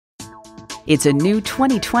It's a new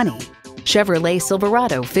 2020 Chevrolet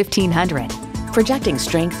Silverado 1500. Projecting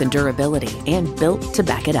strength and durability and built to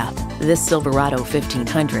back it up. This Silverado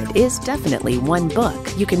 1500 is definitely one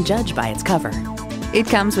book you can judge by its cover. It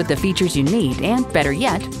comes with the features you need and, better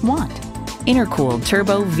yet, want. Intercooled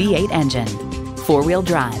turbo V8 engine, 4-wheel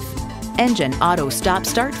drive, engine auto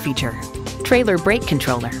stop-start feature, trailer brake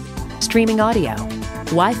controller, streaming audio,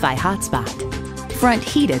 Wi-Fi hotspot, front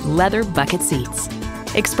heated leather bucket seats,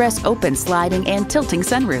 express open sliding and tilting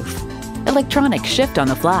sunroof, electronic shift on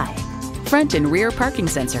the fly, front and rear parking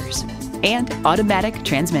sensors, and automatic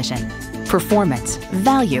transmission. Performance,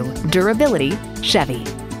 value, durability, Chevy.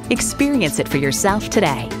 Experience it for yourself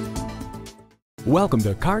today. Welcome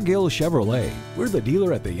to Cargill Chevrolet. We're the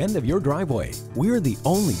dealer at the end of your driveway. We're the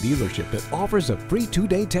only dealership that offers a free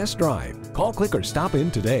 2-day test drive. Call, click, or stop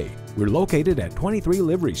in today. We're located at 23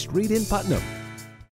 Livery Street in Putnam.